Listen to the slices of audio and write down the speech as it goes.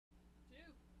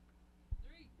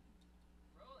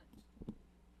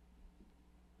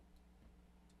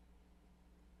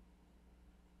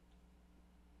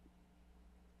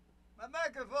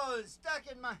microphone is stuck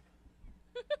in my...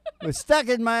 was stuck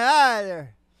in my eye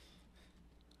there.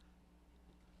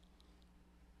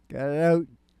 Got it out.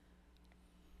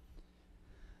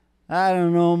 I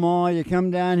don't know, Ma. You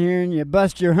come down here and you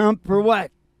bust your hump for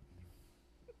what?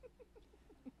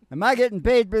 Am I getting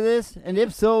paid for this? And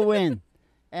if so, when?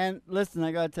 And listen,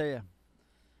 I got to tell you.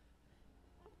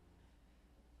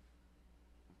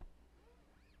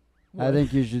 What? I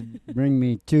think you should bring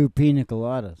me 2 pina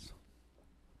coladas.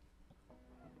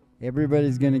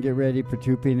 Everybody's going to get ready for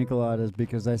 2 pina coladas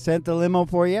because I sent the limo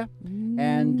for you.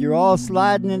 And you're all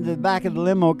sliding into the back of the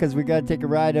limo because we got to take a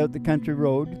ride out the country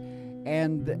road.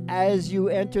 And as you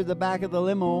enter the back of the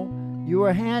limo, you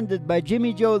are handed by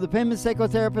Jimmy Joe, the famous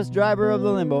psychotherapist driver of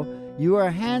the limo, you are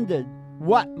handed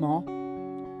what, Ma?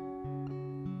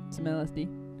 Some LSD.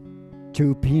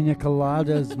 2 pina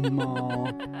coladas,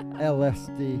 Ma.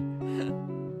 LSD.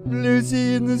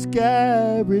 Lucy in the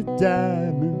sky with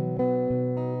diamonds.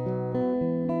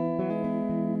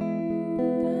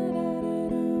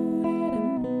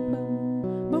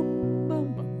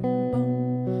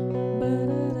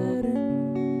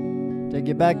 Take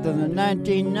you back to the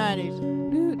 1990s.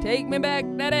 Dude, take me back,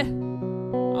 Daddy.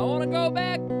 I want to go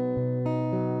back.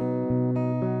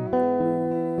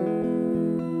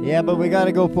 Yeah, but we got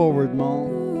to go forward, Ma.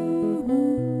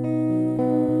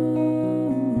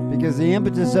 Because the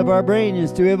impetus of our brain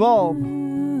is to evolve,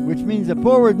 which means a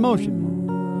forward motion.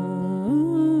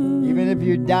 Even if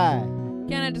you die.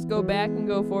 Can't I just go back and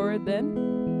go forward then?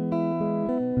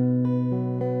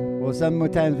 Well,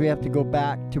 sometimes we have to go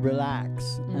back to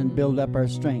relax and build up our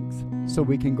strength so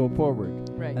we can go forward.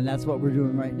 Right. And that's what we're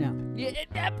doing right now. Get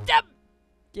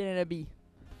in a bee.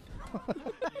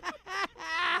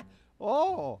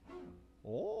 Oh.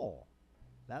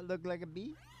 That looked like a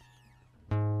bee?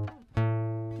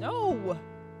 No.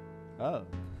 Oh.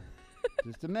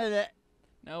 Just a minute.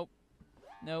 Nope.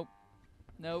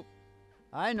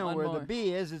 I know One where more. the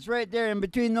bee is. It's right there in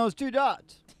between those 2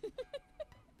 dots.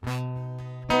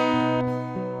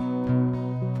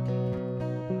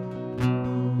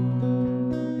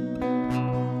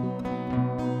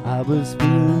 I was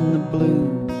feeling the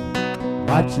blues,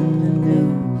 watching the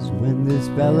news when this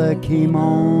fella came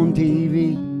on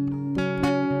TV.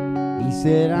 He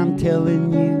said, I'm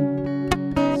telling you,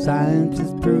 science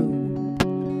has proved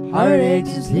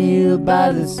heartaches is healed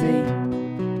by the sea.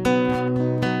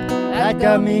 That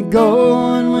got me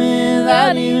going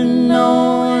without even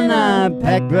knowing. I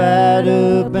packed right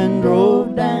up and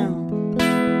drove down.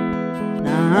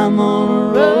 Now I'm on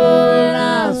a road and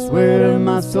I swear to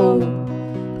my soul,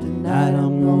 tonight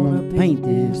I'm gonna paint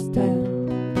this town.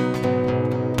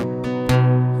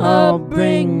 Oh,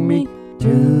 bring me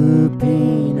 2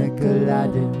 pina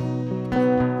coladas,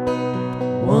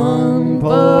 1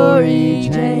 for each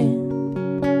hand.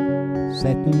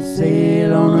 Setting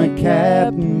sail on a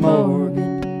Captain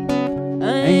Morgan,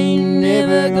 I ain't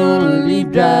never gonna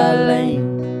leave dry land.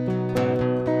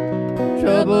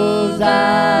 Troubles,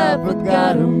 I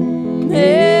forgot 'em,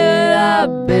 hell, I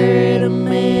buried 'em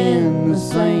in the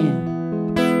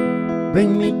sand.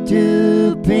 Bring me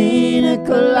 2 pina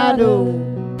coladas,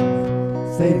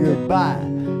 say goodbye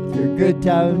to your good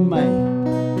time, man.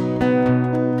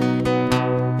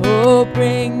 Oh,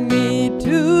 bring me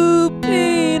 2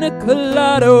 pina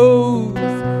coladas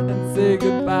and say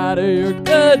goodbye to your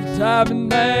good timing,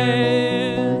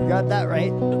 man. You got that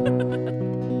right.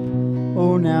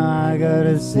 Oh, now I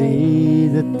gotta say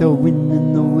that the wind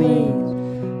and the waves,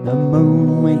 the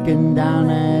moon winking down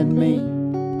at me,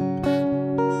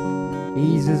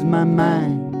 eases my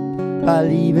mind by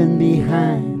leaving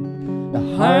behind the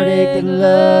heartache that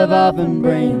love often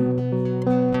brings.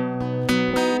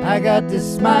 I got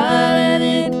this smile and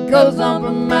it goes on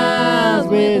for miles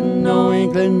with no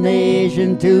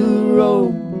inclination to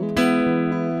roll.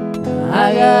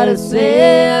 I gotta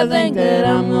say, I think that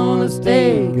I'm gonna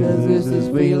stay, 'cause this is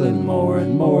feeling more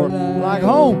and more like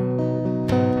home.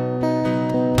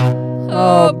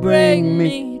 Oh, bring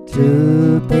me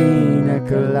 2 pina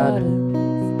coladas,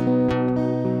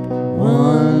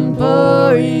 1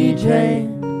 for each hand.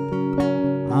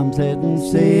 I'm setting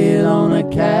sail on a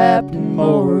Captain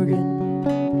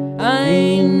Morgan, I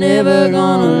ain't never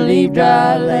gonna leave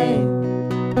dry land.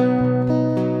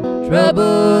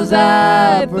 Troubles,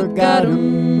 I forgot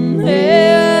 'em,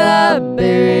 hell, I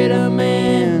buried 'em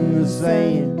in the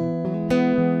sand.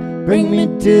 Bring me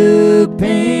 2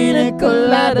 pina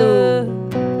coladas,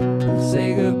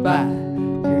 say goodbye,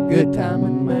 you're good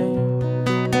timing, man.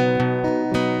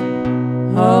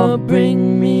 Oh,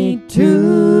 bring me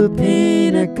 2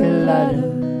 pina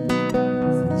coladas,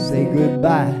 say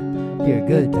goodbye, you're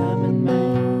good timing,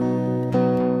 man.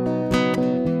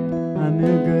 I'm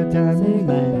your good timing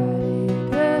man.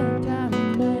 Good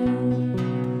timing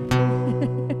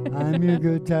man. I'm your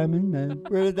good timing man.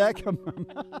 Where did that come from?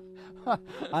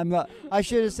 I'm not. I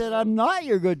should have said I'm not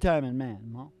your good timing man,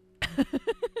 Mom.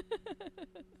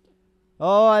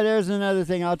 Oh, there's another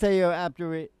thing. I'll tell you after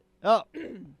we. Oh,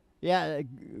 yeah.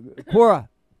 Cora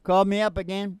called me up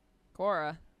again.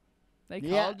 Cora, they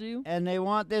called you? And they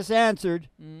want this answered.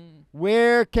 Mm.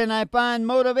 Where can I find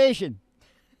motivation?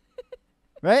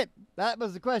 Right? That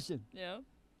was the question. Yeah.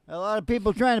 A lot of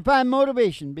people trying to find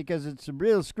motivation because it's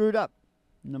real screwed up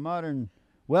in the modern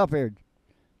welfare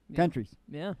countries.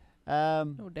 Yeah.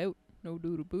 No doubt. No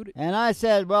doubt about it. And I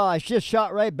said, well, I just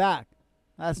shot right back.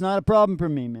 That's not a problem for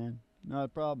me, man. Not a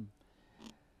problem.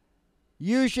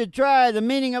 You should try The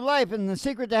Meaning of Life and the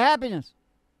Secret to Happiness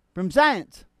from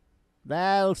science.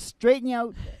 That'll straighten you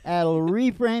out. That'll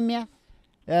reframe you.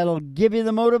 That'll give you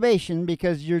the motivation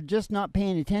because you're just not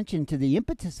paying attention to the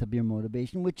impetus of your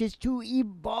motivation, which is to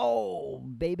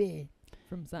evolve, baby.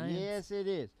 From science. Yes, it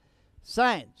is.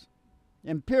 Science.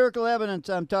 Empirical evidence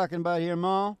I'm talking about here,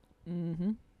 Ma.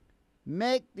 Mm-hmm.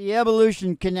 Make the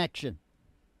evolution connection.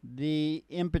 The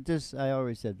impetus, I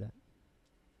always said that.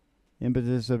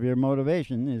 Impetus of your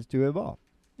motivation is to evolve.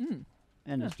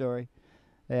 End of story.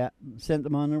 Yeah, sent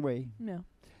them on their way. Yeah.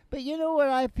 But you know what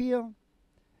I feel?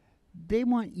 They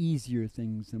want easier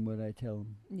things than what I tell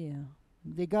them. Yeah.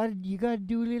 You gotta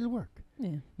do a little work.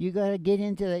 Yeah. You gotta get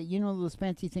into that. You know those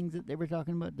fancy things that they were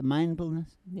talking about, the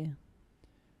mindfulness, Yeah.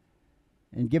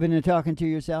 and giving and talking to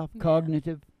yourself,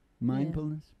 cognitive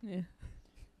mindfulness. Yeah.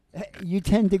 You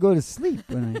tend to go to sleep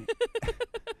when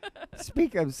I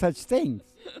speak of such things.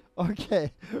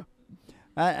 Okay.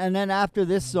 And then after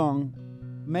this song,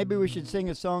 maybe we should sing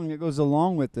a song that goes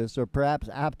along with this, or perhaps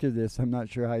after this. I'm not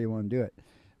sure how you want to do it.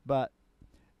 But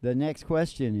the next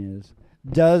question is,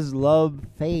 does love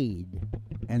fade,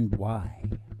 and why?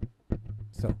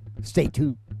 So stay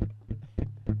tuned.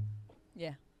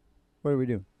 Yeah. What are we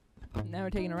doing? Now we're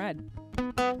taking a ride.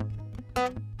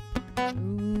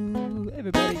 Ooh,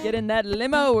 everybody get in that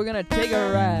limo. We're going to take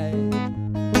a ride.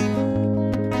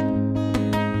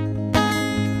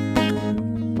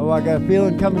 Oh, I got a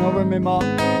feeling coming over me, Ma.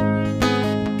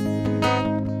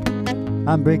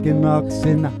 I'm breaking rocks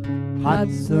in the hot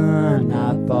sun.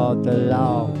 I fought the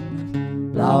law.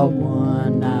 Law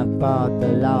won. I fought the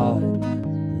law.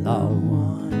 Law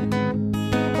won.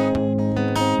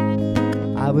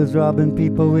 I was robbing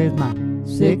people with my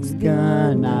 6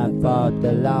 gun. I fought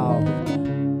the law.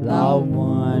 Law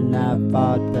won. I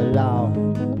fought the law.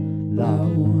 Law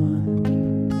won.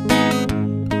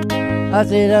 I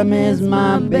said I miss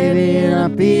my baby and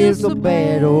I feel so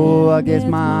bad. Oh, I guess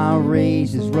my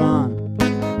race is run.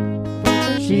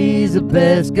 She's the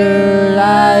best girl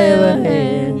I ever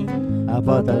had. I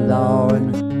fought the law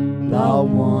and the law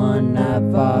won. I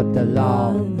fought the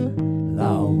law.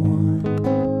 Law won.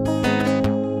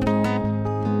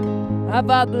 I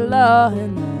fought the law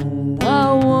and the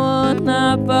law won.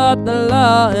 I fought the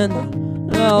law and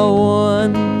the law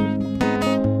won.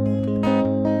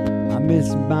 I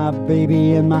miss my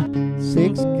baby and my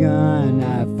 6 gun.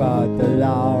 I fought the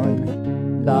law and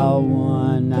the law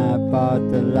won. I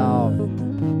fought the law.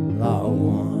 Law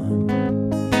won.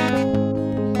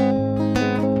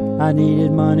 I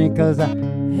needed money 'cause I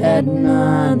had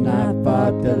none. I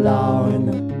fought the law and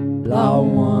the law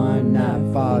won. I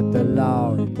fought the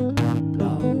law and the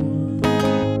law won.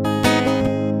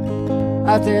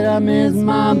 I said I miss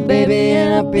my baby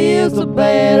and I feel so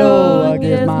bad. Oh, I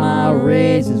guess my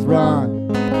race is run.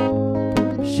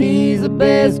 She's the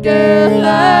best girl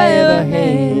I ever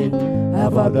had. I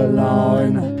fought the law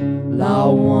and the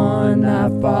law won. I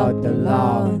fought the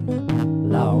law and the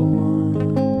law won.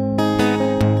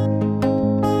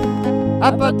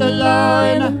 I fought the law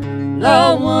and the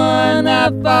law won. I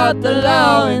fought the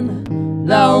law and the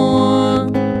law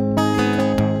won.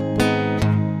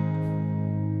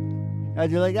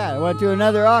 How'd you like that? I went to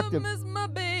another octave.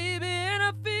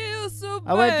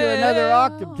 I went to another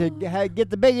octave to get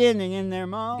the big ending in there,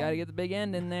 Mom. Gotta get the big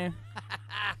end in there.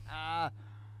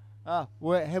 Have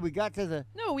we got to the...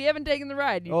 No, we haven't taken the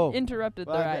ride. You interrupted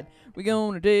the okay. ride. We're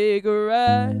gonna take a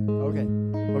ride. Okay,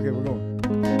 we're going.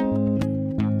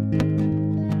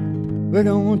 We're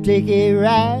gonna take a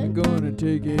ride. We're gonna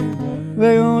take a ride.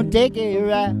 We're gonna take a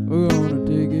ride. We're gonna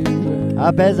take a ride.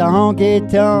 I pass a honky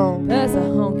tonk. Past the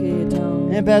honky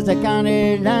tonk. And past the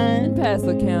county line. And past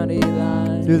the county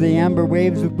line. Through the amber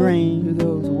waves of grain. Through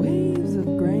those waves of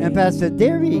grain. And past the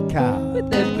dairy cow. With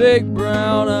their big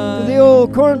brown eyes. To the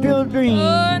old cornfield dream.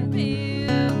 Cornfield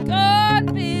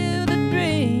of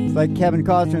dreams. It's like Kevin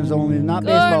Costner's, only not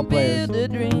baseball players.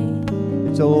 Cornfield of dreams.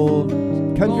 It's old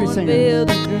country singer. Cornfield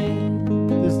of dreams.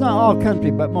 not all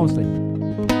country, but mostly.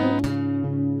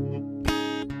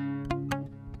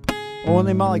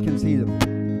 Only Molly can see them.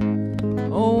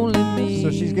 Only me.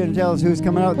 So she's gonna tell us who's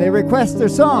coming out. They request their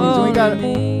songs, and we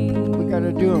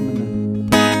gotta do them.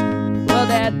 Well,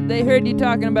 Dad, they heard you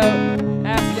talking about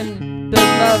asking, does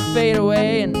love fade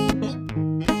away? And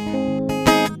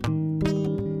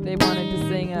they wanted to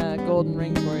sing Golden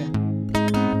Ring for you.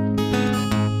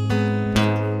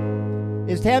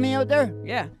 Is Tammy out there?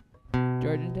 Yeah.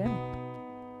 George and Tammy.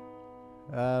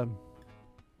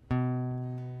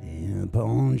 In a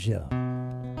pawn shop.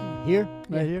 Here?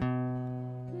 Right here?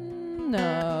 No.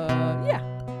 Yeah.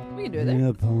 We can do it In there.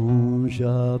 a pawn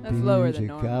shop That's in lower than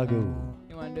normal. Chicago.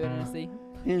 You want to do it in a C?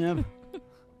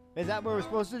 Is that where we're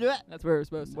supposed to do it? That's where we're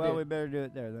supposed to Well, do we it. better do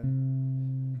it there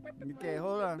then. Okay,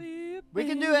 hold on. We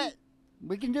can do it.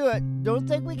 We can do it. Don't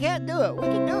think we can't do it. We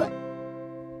can do it.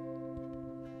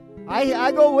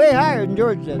 I go way higher than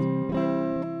George does.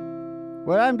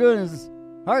 What I'm doing is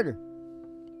harder.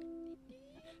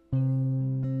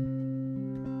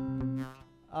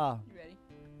 You ready?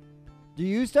 Do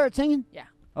you start singing? Yeah.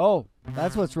 Oh,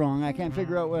 that's what's wrong. I can't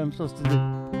figure out what I'm supposed to do.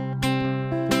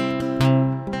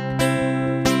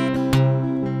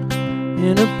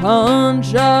 In a pawn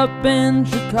shop in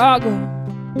Chicago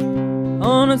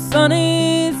on a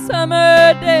sunny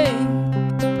summer day,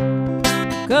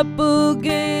 a couple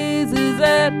gazes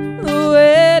at the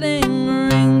wedding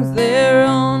rings there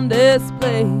on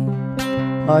display.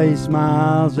 Oh, he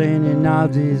smiles and he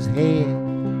nods his head,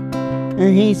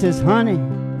 and he says, honey,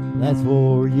 that's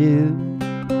for you.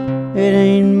 It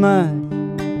ain't much,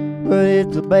 but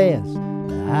it's the best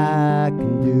that I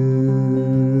can do.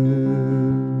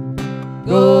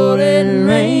 Golden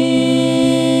ring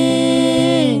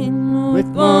with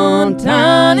one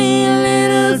tiny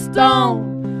little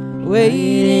stone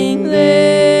waiting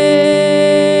there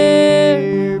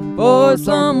for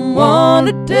someone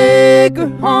to take her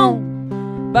home.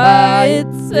 By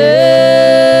itself,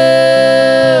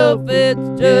 it's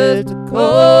just a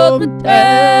cold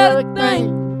metallic thing.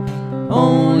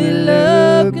 Only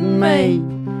love can make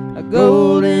a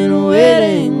golden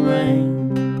wedding ring.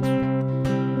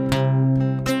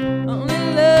 Only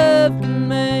love can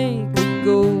make a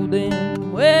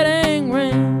golden wedding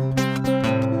ring.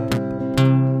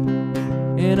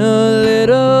 In a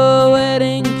little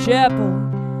wedding chapel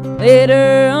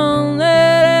later on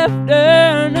that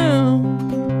afternoon,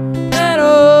 that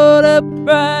old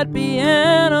upright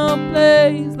piano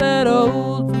plays that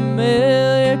old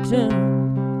familiar tune.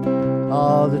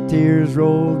 All the tears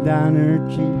roll down her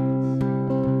cheeks,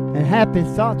 and happy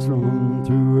thoughts run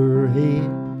through her head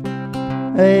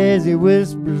as he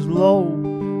whispers low,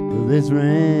 will this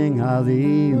ring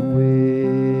Hollywood?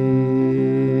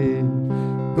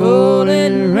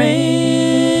 Golden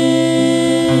ring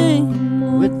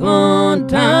with one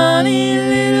tiny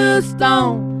little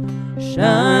stone,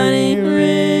 shining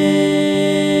ring.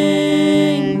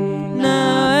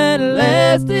 Now at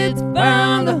last it's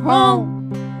found a home.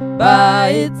 By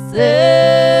itself,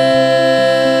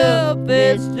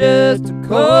 it's just a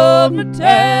cold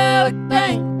metallic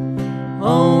thing.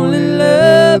 Only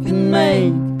love can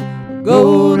make a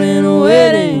golden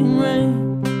wedding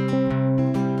ring.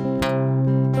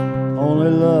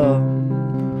 Only love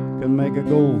can make a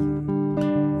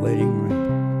golden wedding ring.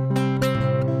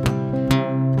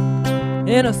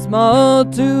 In a small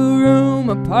two-room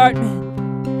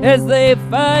apartment as they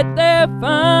fight their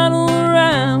final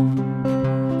round,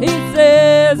 he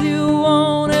says you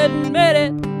won't admit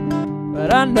it,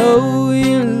 but I know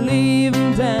you're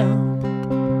leaving town.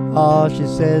 Oh, she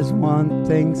says one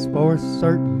thing's for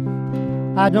certain,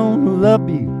 I don't love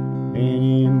you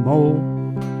anymore,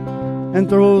 and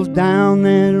throws down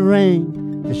that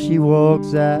ring as she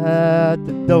walks out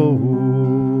the door.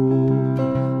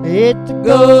 It's a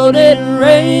golden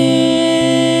ring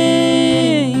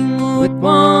with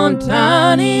one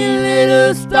tiny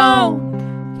little stone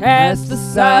cast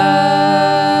aside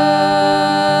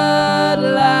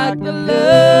like the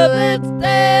love that's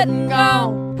dead and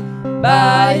gone.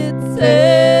 By itself,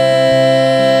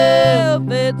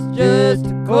 it's just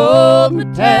a cold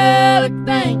metallic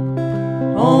thing.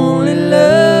 Only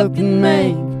love can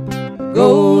make a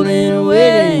golden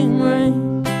wedding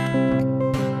ring.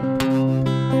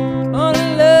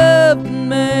 Only love can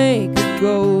make a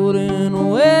golden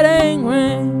wedding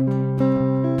ring.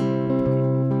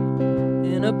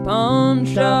 In a pawn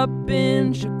shop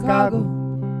in Chicago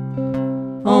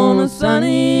on a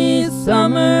sunny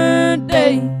summer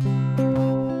day,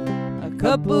 a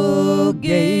couple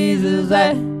gazes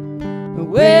at the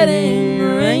wedding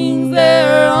rings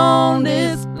there on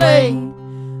display.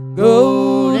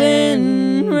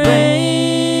 Golden ring.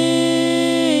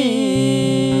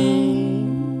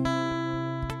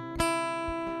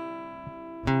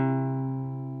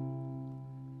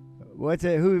 What's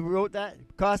it? Who wrote that?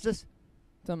 Costas?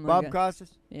 Something Bob like that.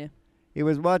 Costas? Yeah. He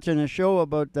was watching a show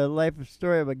about the life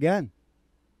story of a gun.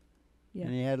 Yeah.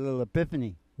 And he had a little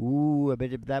epiphany. Ooh, I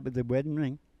bet if that was a wedding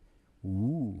ring.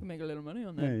 Ooh. Can make a little money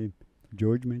on that. Hey,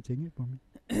 George might sing it for me.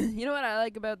 You know what I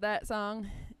like about that song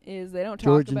is they don't talk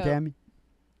George about. and Tammy.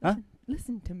 Huh?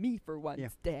 Listen to me for once, Yeah.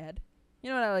 Dad. You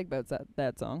know what I like about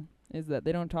that song is that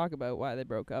they don't talk about why they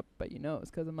broke up, but you know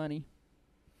it's because of money.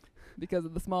 Because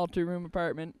of the small 2-room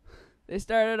apartment. They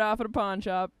started off at a pawn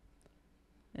shop,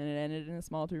 and it ended in a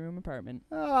small 2-room apartment.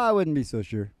 Oh, I wouldn't be so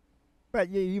sure. But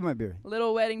you might be right.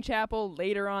 Little wedding chapel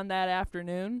later on that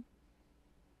afternoon.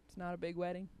 It's not a big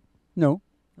wedding. No.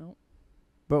 No.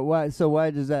 But why? So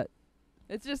why does that?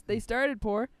 It's just they started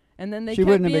poor, and then they She kept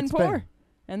wouldn't have being expect- poor.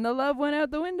 And the love went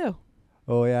out the window.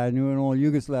 Oh yeah, I knew an old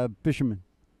Yugoslav fisherman.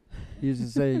 He used to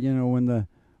say, when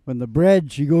the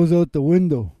bread she goes out the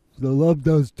window, the love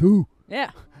does too.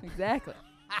 Yeah, exactly.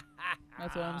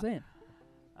 That's what I'm saying.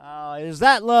 Oh, is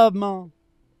that love, Mom?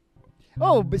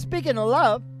 Oh, but speaking of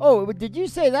love, did you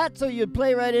say that so you'd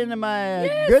play right into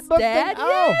my good book Dad, thing?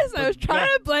 Oh, yes, I was trying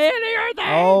to play into your thing.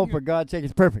 oh, for God's sake,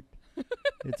 it's perfect.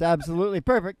 It's absolutely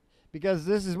perfect because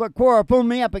this is what Quora pulled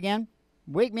me up again.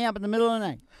 Wake me up in the middle of the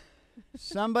night.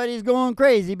 Somebody's going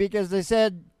crazy because they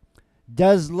said,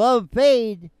 does love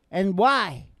fade and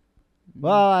why?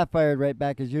 Well, I fired right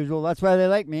back as usual. That's why they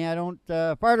like me. I don't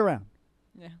fart around.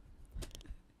 Yeah.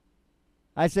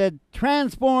 I said,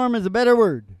 transform is a better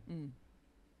word.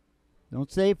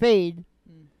 Don't say fade.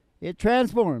 It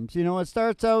transforms. It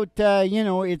starts out,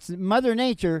 it's Mother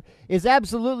Nature is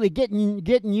absolutely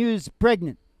getting used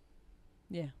pregnant.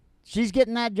 Yeah. She's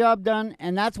getting that job done,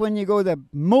 and that's when you go the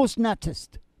most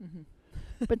nuttest.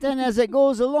 But then as it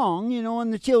goes along,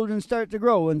 and the children start to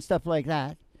grow and stuff like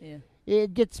that, Yeah.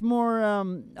 it gets more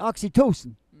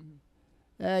oxytocin,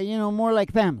 more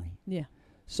like family. Yeah.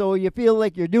 So you feel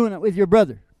like you're doing it with your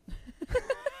brother.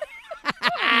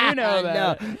 You know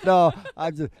about it. No,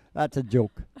 that's a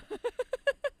joke.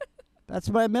 That's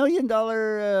my $1 million,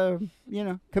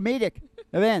 comedic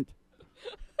event.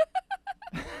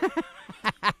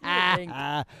 Dink.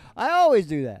 I always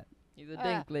do that. He's a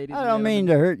dink, ladies. I don't mean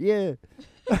to hurt you.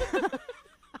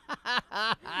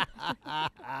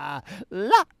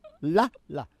 La,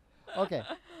 la. Okay.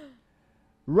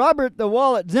 Robert the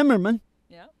Wallet Zimmerman.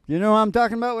 Yeah. You know what I'm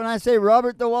talking about when I say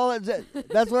Robert the Wallet?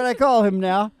 That's what I call him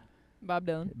now. Bob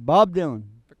Dylan, Bob Dylan.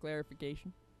 for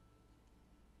clarification.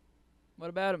 What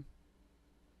about him?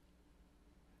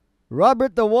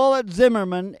 Robert the Wallet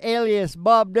Zimmerman, alias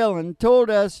Bob Dylan, told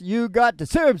us you got to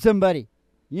serve somebody.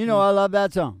 I love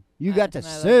that song. You got to And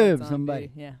I love serve that song, somebody.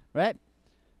 too. Yeah. Right?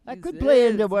 I You could play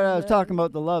into serve what I was somebody. talking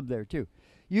about, the love there, too.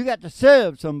 You got to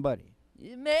serve somebody.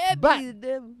 You may But- be the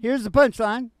devil. Here's the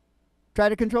punchline. Try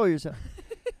to control yourself.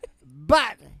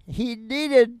 But he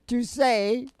needed to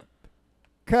say,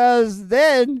 because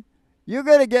then you're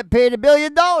going to get paid $1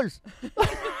 billion.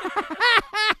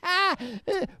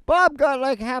 Bob got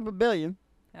like $500 million,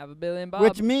 Have $1 billion, Bob.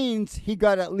 which means he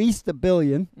got at least $1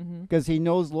 billion Mm-hmm. because he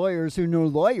knows lawyers who know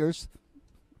lawyers.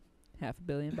 $500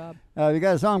 million, Bob. You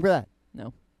got a song for that?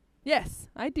 No. Yes,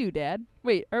 I do, Dad.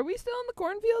 Wait, are we still in the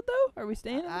cornfield, though? Are we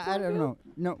staying in the cornfield? I don't know.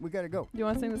 No, we got to go. Do you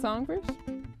want to sing the song first?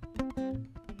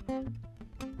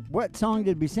 What song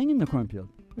did we sing in the cornfield?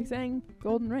 We sang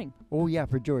Golden Ring. Oh, yeah,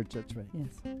 for George. That's right. Yes,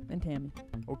 and Tammy.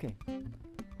 Okay.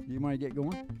 You want to get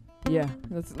going? Yeah,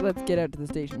 let's get out to the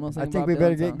station. We'll sing I a think Bob we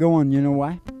better Dylan get song. going. You know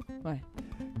why? Why?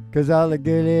 Because all the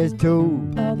girlies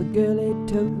too All the girly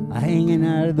toes are hanging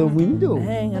out of the window.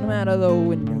 hanging 'em out of the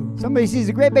window. Somebody sees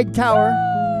a great big tower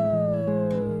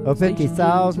of Station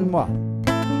 50,000 watts.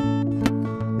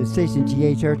 It's station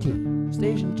GHRT.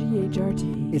 Station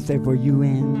GHRT. It's there for you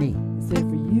and me. It's there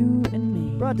for you and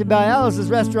me. Brought to you by Alice's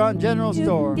Restaurant and General You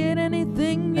Store. can get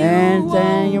anything you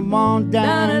Anything you want want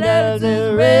down at at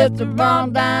the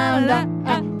restaurant, down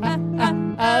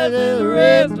at the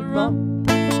restaurant.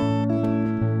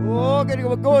 Oh,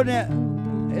 we're going there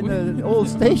in the old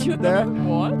station there.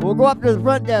 What? We'll go up to the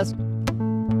front desk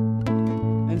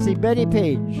and see Betty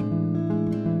Page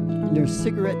in her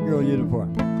cigarette girl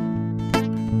uniform.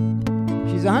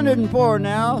 She's 104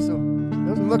 now, so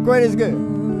doesn't look quite as good.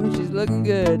 She's looking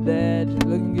good, Dad. She's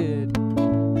looking good.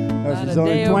 Oh, Not she's a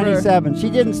only day over. 27. She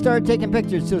didn't start taking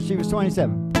pictures till she was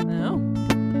 27. No.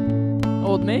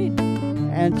 Old maid.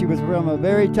 And she was from a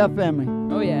very tough family.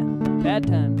 Oh, yeah. Bad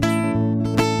times.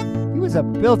 He was a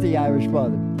filthy Irish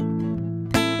father.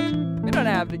 We don't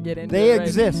have to get into They it. right?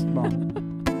 exist, Mom.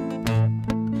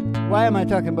 Why am I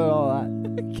talking about all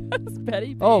that? Because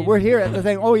Betty Oh, Page. we're here at the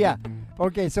thing. Oh, yeah.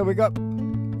 Okay, so we got...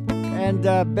 And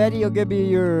Betty will give you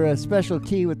your special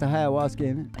tea with the ayahuasca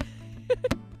in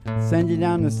it. Send you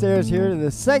down the stairs here to the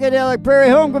Psychedelic Prairie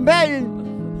Home Companion.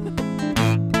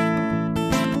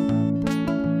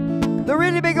 The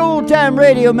really big old time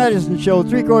radio medicine show,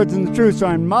 3 Chords and the Truth,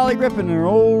 starring Molly Griffin and her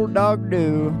old dog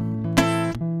Do.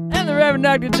 And the Reverend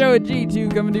Dr. Joe at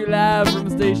G2 coming to you live from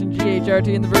the station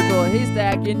GHRT in the virtual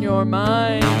haystack in your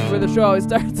mind, where the show always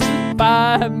starts in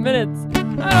 5 minutes.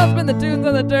 I don't spin the tunes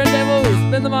on the turntable, we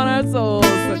spin them on our souls.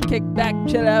 So kick back,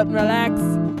 chill out, and relax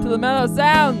to the mellow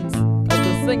sounds of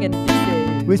the singing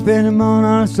DJ. We spin them on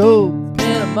our souls.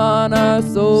 Spin them on our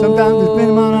souls. Sometimes we spin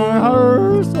them on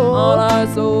our souls. On our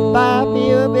souls.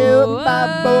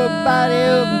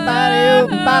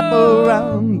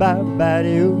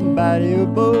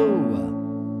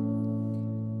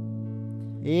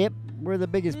 Yep, we're the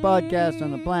biggest podcast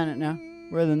on the planet now.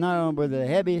 We're the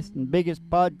heaviest and biggest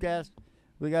podcast.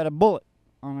 We got a bullet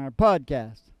on our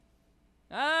podcast.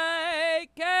 I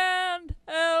can't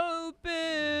help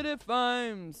it if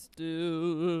I'm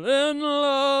still in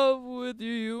love with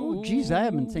you. Oh, jeez, I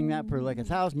haven't sing that for like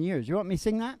 1,000 years. You want me to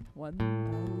sing that?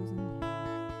 1,000 years.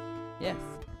 Yes.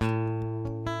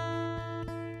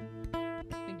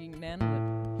 Thinking man.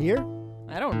 Here?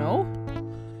 I don't know.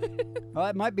 Well,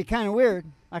 it might be kind of weird.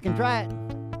 I can try it.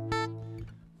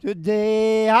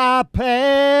 Today I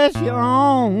pass your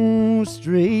own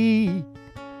street,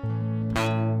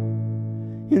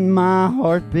 and my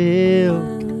heart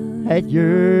built at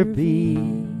your feet.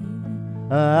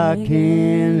 I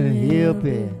can't help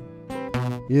it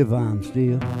if I'm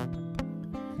still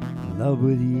in love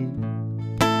with you.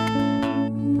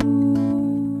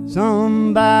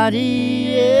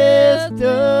 Somebody else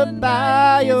stood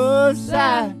by your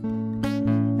side,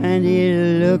 and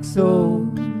it looks so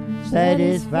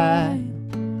satisfied.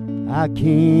 I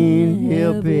can't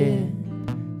help it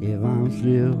if I'm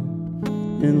still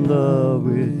in love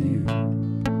with you.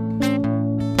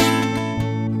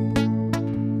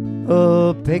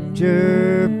 A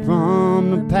picture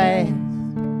from the past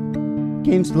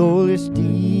came slowly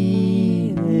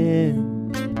stealing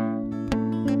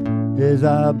as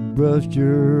I brushed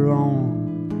your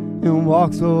arm and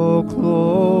walked so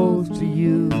close to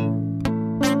you.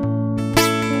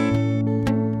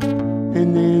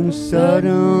 And then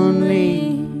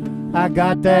suddenly I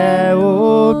got that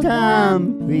old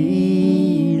time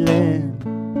feeling.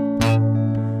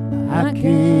 I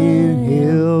can't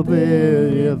help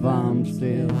it if I'm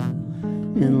still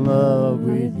in love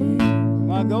with you.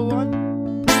 Wanna go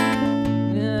one?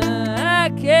 I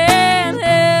can't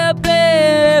help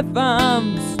it if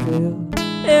I'm still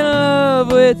in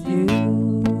love with you.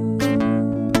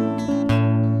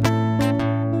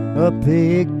 A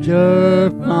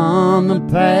picture from the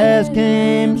past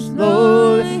came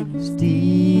slowly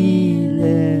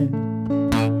stealing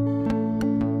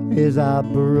as I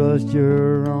brushed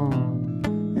your arm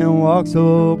and walked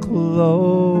so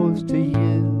close to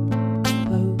you.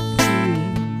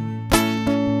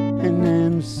 And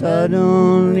then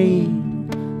suddenly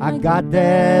I got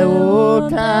that old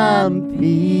time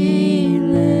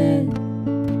feeling.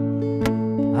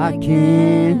 I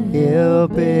can't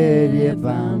help it if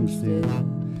I'm still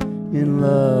in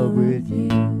love with you.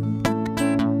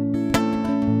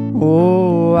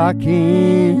 Oh, I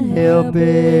can't help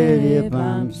it if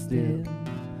I'm still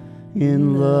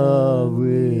in love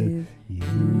with you.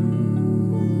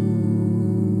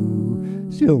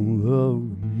 Still in love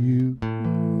with you.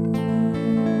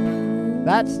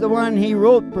 That's the one he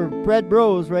wrote for Fred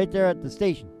Bros right there at the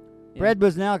station. Yeah. Fred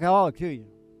was an alcoholic too, you know.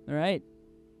 All right.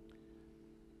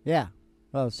 Yeah.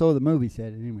 Well, so the movie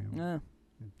said it anyway.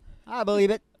 I believe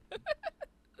it.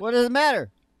 What does it matter?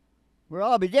 We'll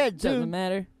all be dead soon. Doesn't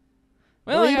matter.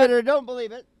 Well, believe it or don't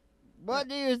believe it. What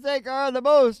do you think are the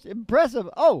most impressive?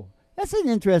 Oh, that's an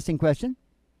interesting question.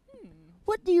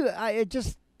 What do you... it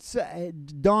just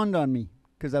dawned on me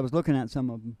because I was looking at some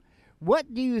of them.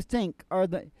 What do you think are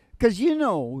the... Because you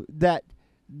know that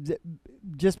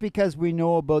just because we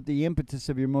know about the impetus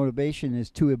of your motivation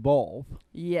is to evolve.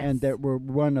 Yes. And that we're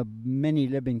one of many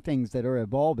living things that are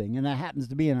evolving. And that happens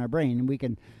to be in our brain. And we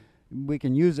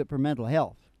can use it for mental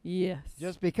health. Yes.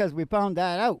 Just because we found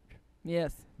that out.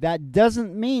 Yes. That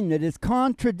doesn't mean that it's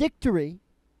contradictory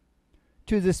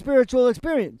to the spiritual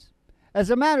experience. As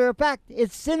a matter of fact,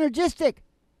 it's synergistic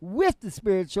with the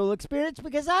spiritual experience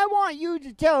because I want you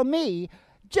to tell me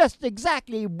just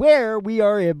exactly where we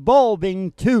are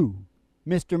evolving to,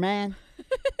 Mr. Man.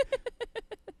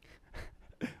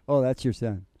 Oh, that's your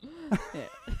son. Yeah.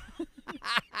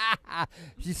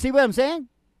 You see what I'm saying?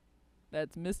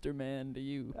 That's Mr. Man to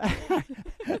you.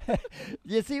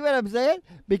 You see what I'm saying?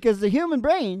 Because the human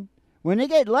brain, when it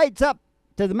gets lights up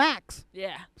to the max,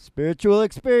 yeah, spiritual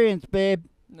experience, babe.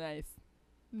 Nice.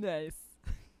 Nice.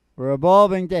 We're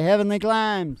evolving to heavenly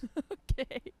climes.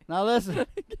 Okay. Now listen.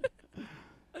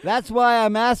 That's why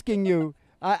I'm asking you.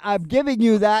 I'm giving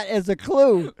you that as a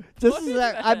clue.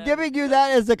 I'm giving you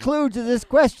that as a clue to this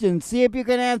question. See if you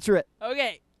can answer it.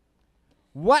 Okay.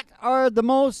 What are the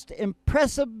most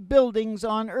impressive buildings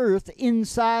on Earth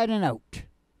inside and out?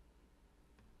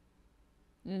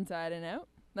 Inside and out?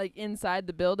 Like inside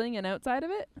the building and outside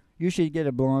of it? You should get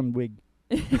a blonde wig.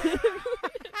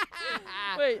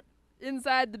 Wait,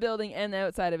 inside the building and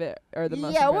outside of it are the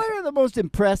most Yeah, impressive. what are the most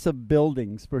impressive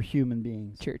buildings for human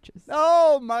beings? Churches.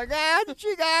 Oh my God,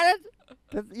 she got it.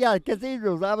 Yeah,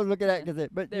 cathedrals. I was looking at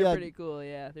but They're yeah. pretty cool,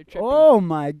 yeah. They're trippy. Oh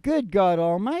my good God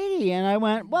Almighty! And I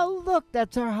went, well, look,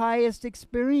 that's our highest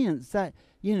experience. That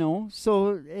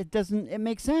so it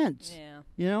makes sense.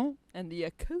 Yeah. And the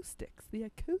acoustics.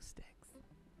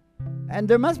 And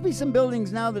there must be some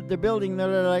buildings now that they're building that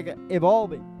are like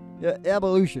evolving,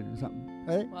 evolution or something,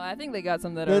 right? Well, I think they got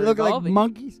some that They are look evolving.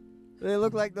 like monkeys. They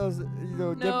look like those,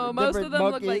 No, most of different them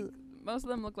monkeys.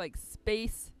 look like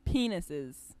space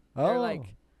penises. Oh. They're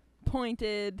like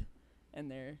pointed, and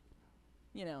they're,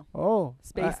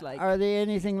 space-like. Are they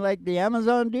anything like the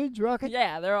Amazon dudes rocket?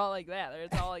 Yeah, they're all like that.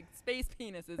 It's all like space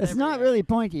penises. It's not everywhere. really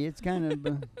pointy. It's kind of.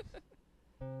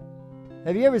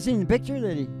 Have you ever seen the picture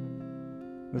that he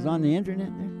was on the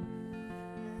internet there?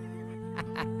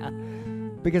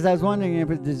 Because I was wondering if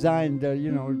it was designed, if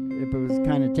it was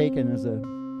kind of taken as a,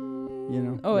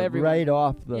 everyone. right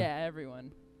off the. Yeah,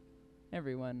 everyone.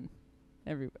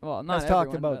 Well, not Let's talk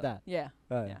everyone, about but that. Yeah.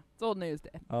 Yeah. It's old news,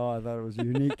 Dad. Oh, I thought it was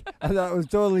unique. I thought it was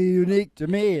totally unique to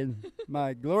me in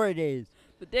my glory days.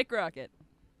 The dick rocket.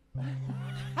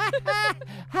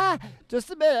 Just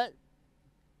a minute.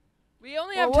 We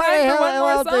only have time for one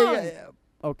more song.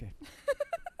 Okay.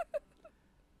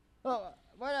 Oh,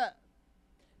 what?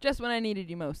 Just when I needed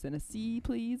you most. In a C,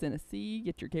 please. In a C.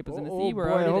 Get your cables in a C. Oh We're boy,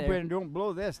 I already hope there. we don't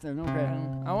blow this then. Okay.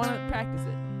 I want to practice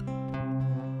it.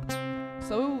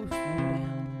 Slow down.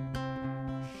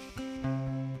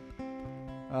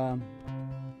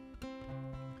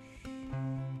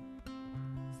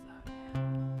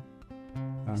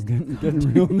 I'm getting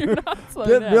real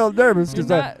You're not nervous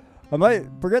because I might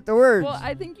forget the words. Well,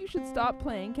 I think you should stop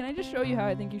playing. Can I just show you how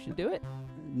I think you should do it?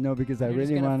 No, because I You're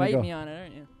really just want gonna to go. fight me on it,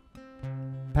 aren't you?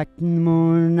 Packed in the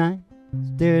morning night,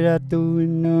 stared out the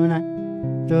window and I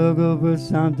struggled for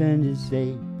something to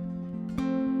say.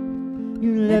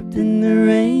 You left in the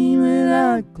rain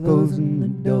without closing the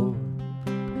door.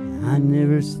 I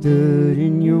never stood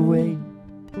in your way.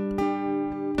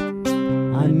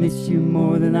 I miss you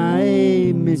more than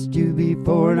I missed you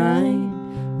before, and I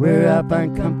where I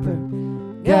find comfort,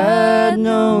 God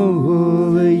knows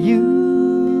over you.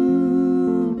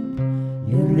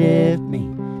 You left me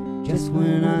just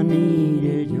when I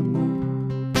needed you more.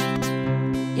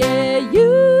 Yeah, you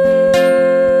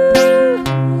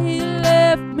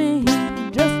left me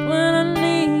just when I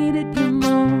needed you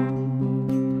more.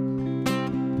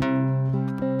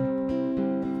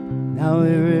 Now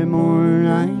every morning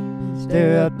I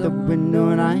stare out the window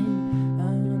and I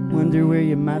wonder where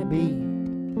you might be.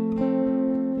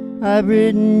 I've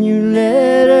written you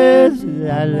letters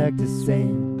that I'd like to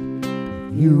send.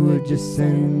 If you would just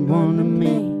send one to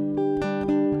me.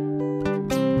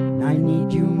 I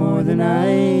need you more than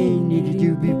I needed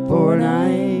you before, and I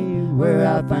where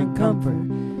I find comfort,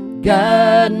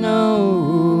 God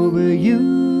knows over you.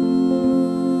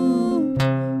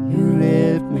 You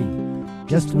left me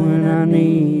just when I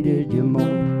needed you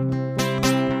more.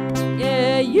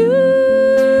 Yeah, you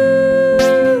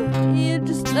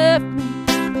just left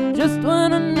me just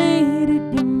when I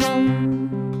needed you most.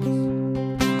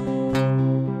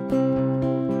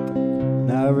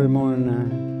 Now every morning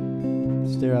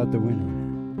I stare out the window.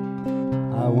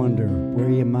 I wonder where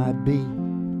you might be.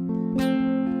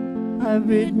 I've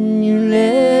written you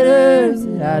letters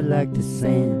that I'd like to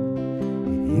send.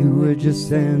 If you would just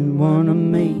send one to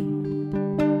me.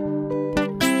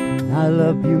 I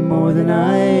love you more than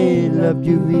I loved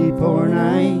you before, and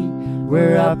I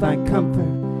where I find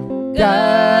comfort,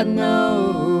 God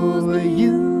knows over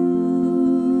you.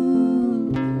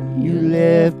 You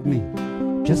left me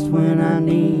just when I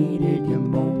needed you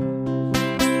more.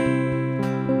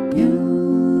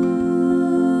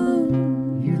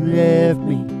 You left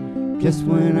me just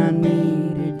when I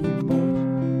needed you more.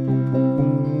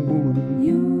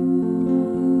 You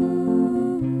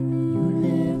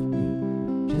left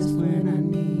me just when I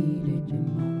needed you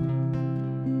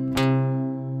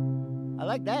more. I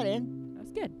like that, Ann.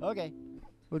 That's good. Okay.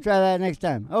 We'll try that next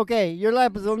time. Okay, your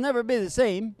life will never be the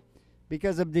same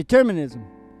because of determinism.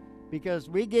 Because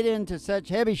we get into such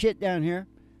heavy shit down here.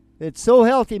 It's so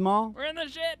healthy, Ma. We're in the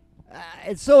shit.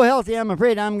 It's so healthy, I'm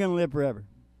afraid I'm going to live forever.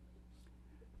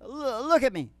 Look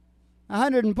at me.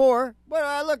 104. What do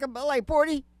I look about, like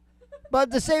 40?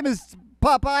 But the same as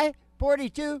Popeye,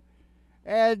 42.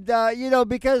 And,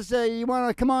 because you want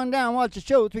to come on down and watch the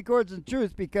show, 3 Chords and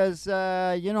Truth, because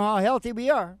you know how healthy we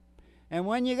are. And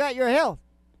when you got your health,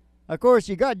 of course,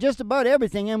 you got just about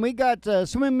everything. And we got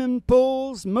swimming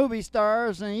pools, movie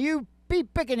stars, and you be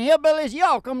picking hillbillies,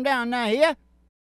 y'all come down now here.